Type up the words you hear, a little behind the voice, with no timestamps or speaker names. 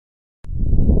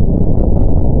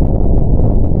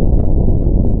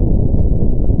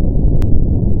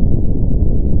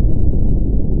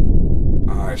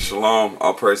Shalom,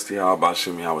 all praise to Yahweh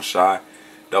Bashim Yahweh Shai.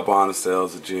 Double honor to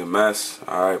Els of GMS.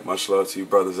 Alright, much love to you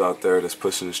brothers out there that's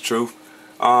pushing this truth.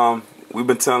 We've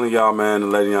been telling y'all, man,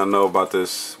 and letting y'all know about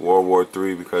this World War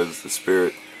III because the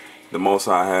spirit the Most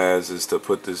High has is to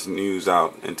put this news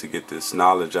out and to get this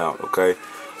knowledge out, okay?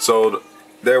 So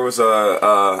there was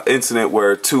a incident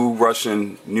where 2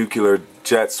 Russian nuclear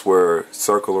jets were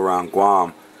circled around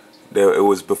Guam. It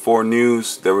was before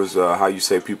news. There was, how you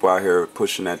say, people out here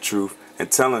pushing that truth and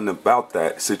telling about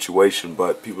that situation,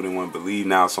 but people didn't want to believe.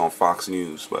 Now it's on Fox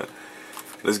News. But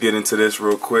let's get into this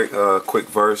real quick. Quick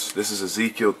verse. This is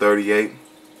Ezekiel 38.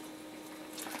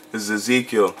 This is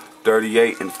Ezekiel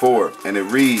 38 and 4, and it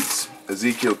reads,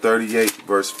 Ezekiel 38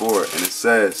 verse 4, and it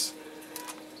says,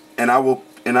 And I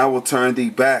will turn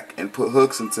thee back and put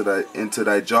hooks into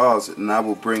thy jaws, and I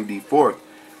will bring thee forth.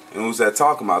 And who's that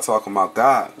talking about? Talking about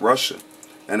God, Russia.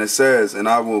 And it says, And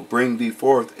I will bring thee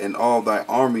forth in all thy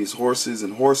armies, horses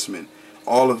and horsemen,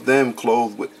 all of them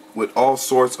clothed with all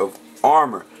sorts of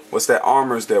armor. What's that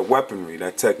armor? Is their weaponry,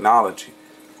 that technology.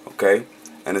 Okay?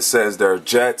 And it says there are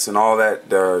jets and all that,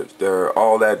 there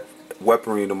all that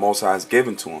weaponry the Most High has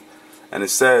given to them. And it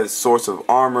says, sorts of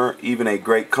armor, even a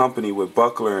great company with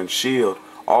buckler and shield,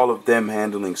 all of them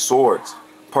handling swords.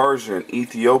 Persia and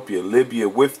Ethiopia, Libya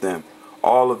with them,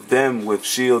 all of them with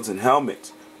shields and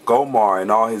helmets. Gomar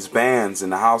and all his bands, in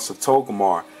the house of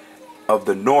Togomar of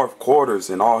the north quarters,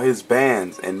 and all his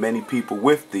bands, and many people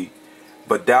with thee.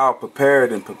 But thou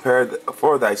prepared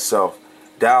for thyself,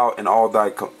 thou and all thy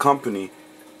company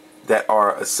that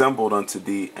are assembled unto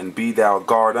thee, and be thou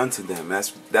guard unto them.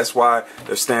 That's why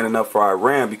they're standing up for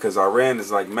Iran, because Iran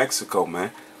is like Mexico,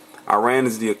 man. Iran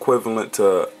is the equivalent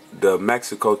to the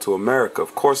Mexico to America.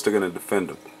 Of course they're going to defend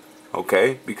them.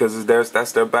 Okay, because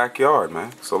that's their backyard,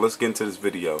 man. So let's get into this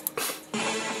video.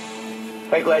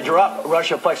 Hey, glad you're up.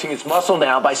 Russia flexing its muscle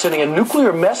now by sending a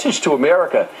nuclear message to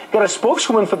America. Got a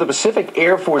spokeswoman for the Pacific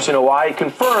Air Force in Hawaii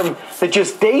confirmed that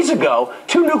just days ago,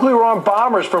 2 nuclear-armed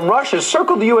bombers from Russia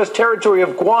circled the U.S. territory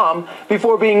of Guam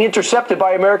before being intercepted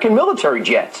by American military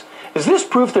jets. Is this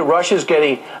proof that Russia is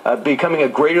becoming a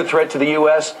greater threat to the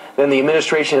U.S. than the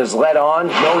administration has let on,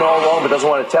 known all along, but doesn't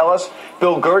want to tell us?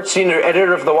 Bill Gertz, senior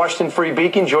editor of the Washington Free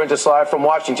Beacon, joins us live from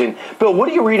Washington. Bill, what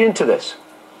do you read into this?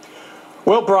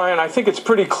 Well, Brian, I think it's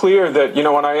pretty clear that,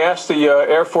 when I asked the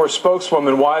Air Force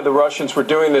spokeswoman why the Russians were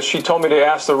doing this, she told me to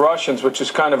ask the Russians, which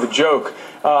is kind of a joke.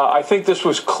 I think this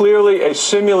was clearly a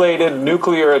simulated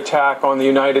nuclear attack on the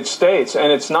United States,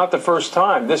 and it's not the first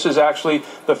time. This is actually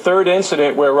the 3rd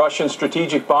incident where Russian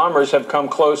strategic bombers have come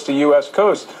close to U.S.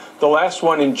 coast. The last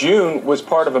one in June was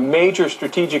part of a major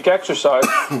strategic exercise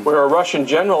where a Russian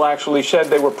general actually said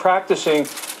they were practicing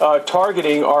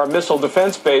targeting our missile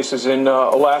defense bases in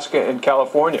Alaska and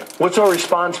California. What's our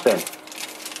response been?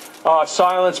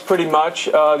 Silence, pretty much.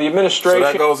 The administration...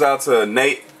 So that goes out to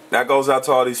Nate. That goes out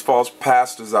to all these false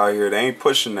pastors out here. They ain't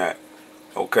pushing that.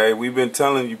 Okay? We've been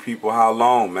telling you people how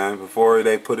long, man, before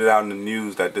they put it out in the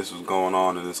news that this was going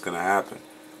on and it's going to happen.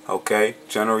 Okay?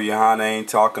 General Yohana ain't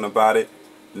talking about it.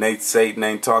 Nate Satan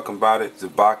ain't talking about it.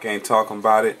 Zabak ain't talking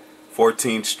about it.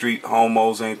 14th Street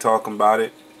homos ain't talking about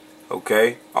it.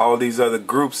 Okay? All these other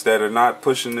groups that are not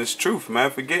pushing this truth, man.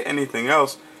 Forget anything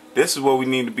else. This is what we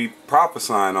need to be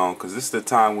prophesying on, because this is the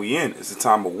time we in. It's a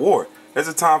time of war. There's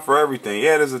a time for everything.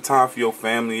 Yeah, there's a time for your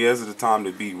family. There's a time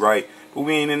to be right. But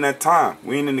we ain't in that time.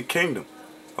 We ain't in the kingdom.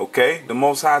 Okay? The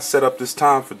Most High set up this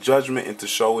time for judgment and to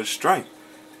show his strength.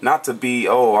 Not to be,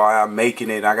 oh, I'm making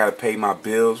it, I got to pay my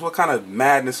bills. What kind of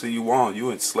madness are you on?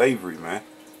 You in slavery, man.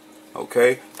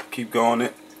 Okay? Keep going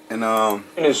it. And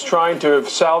is trying to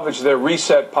salvage their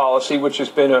reset policy, which has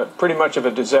been pretty much of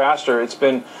a disaster. It's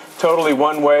been totally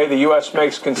one way. The U.S.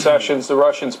 makes concessions, the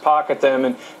Russians pocket them,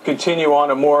 and continue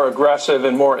on a more aggressive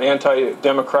and more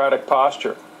anti-democratic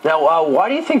posture. Now, why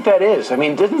do you think that is? I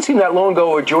mean, it didn't seem that long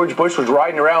ago where George Bush was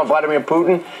riding around with Vladimir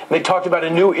Putin, and they talked about a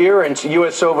new era in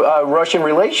U.S.-Russian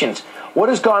relations. What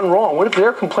has gone wrong? What is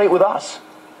their complaint with us?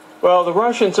 Well, the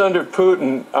Russians under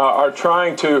Putin are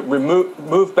trying to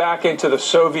move back into the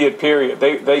Soviet period.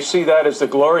 They see that as the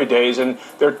glory days, and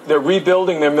they're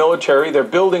rebuilding their military. They're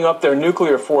building up their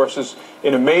nuclear forces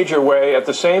in a major way. At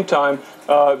the same time,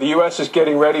 the U.S. is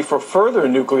getting ready for further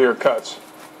nuclear cuts.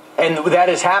 And that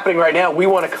is happening right now. We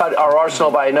want to cut our arsenal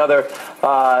by another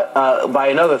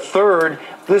third.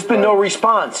 There's been no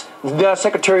response. Now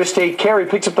Secretary of State Kerry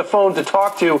picks up the phone to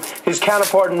talk to his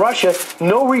counterpart in Russia.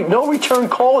 No return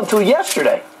call until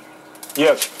yesterday.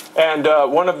 Yes. And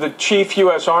one of the chief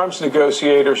U.S. arms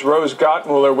negotiators, Rose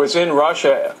Gottmuller, was in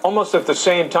Russia almost at the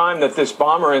same time that this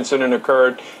bomber incident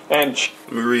occurred. And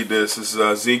let me read this. This is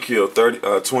Ezekiel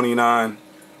 29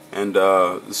 and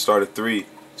start at 3.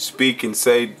 Speak and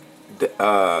say,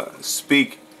 thus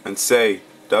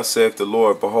saith the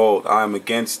Lord, behold, I am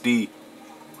against thee,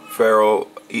 Pharaoh,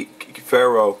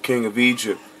 king of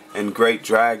Egypt, and great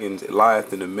dragons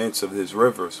lieth in the midst of his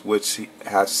rivers, which he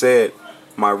hath said,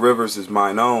 my rivers is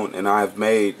mine own, and I have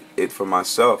made it for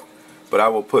myself. But I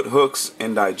will put hooks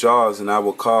in thy jaws, and I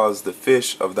will cause the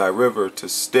fish of thy river to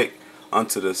stick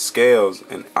unto the scales,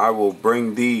 and I will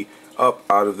bring thee up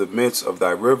out of the midst of thy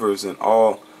rivers, and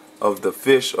all of the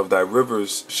fish of thy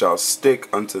rivers shall stick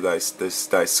unto thy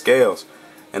scales,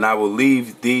 and I will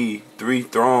leave thee 3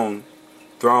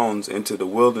 thrones into the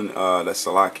wilderness. That's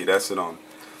Salaki. That's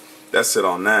it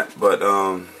on that. But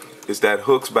it's that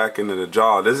hooks back into the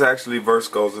jaw. This actually verse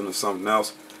goes into something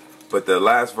else. But the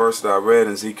last verse that I read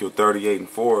in Ezekiel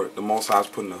 38:4, the Most High's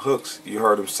putting the hooks. You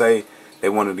heard him say they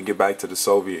wanted to get back to the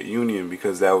Soviet Union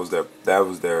because that was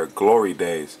their glory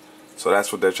days. So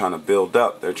that's what they're trying to build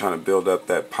up. They're trying to build up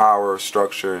that power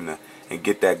structure and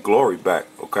get that glory back.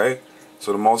 Okay,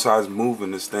 so the Most High is moving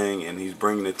this thing and he's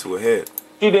bringing it to a head.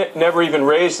 She never even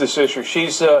raised this issue.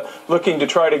 She's looking to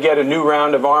try to get a new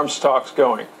round of arms talks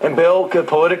going. And Bill,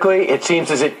 politically, it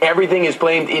seems as if everything is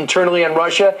blamed internally on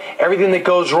Russia. Everything that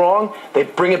goes wrong, they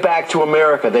bring it back to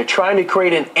America. They're trying to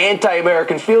create an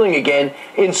anti-American feeling again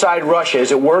inside Russia.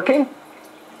 Is it working?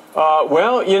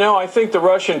 Well, you know, I think the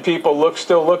Russian people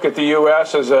still look at the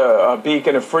U.S. as a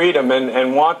beacon of freedom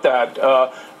and want that.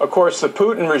 Of course, the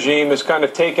Putin regime has kind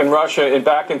of taken Russia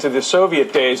back into the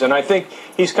Soviet days, and I think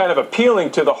he's kind of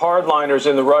appealing to the hardliners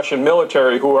in the Russian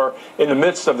military who are in the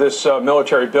midst of this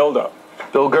military buildup.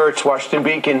 Bill Gertz, Washington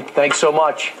Beacon, thanks so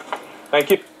much.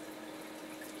 Thank you.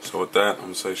 So with that, I'm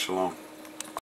going to say shalom.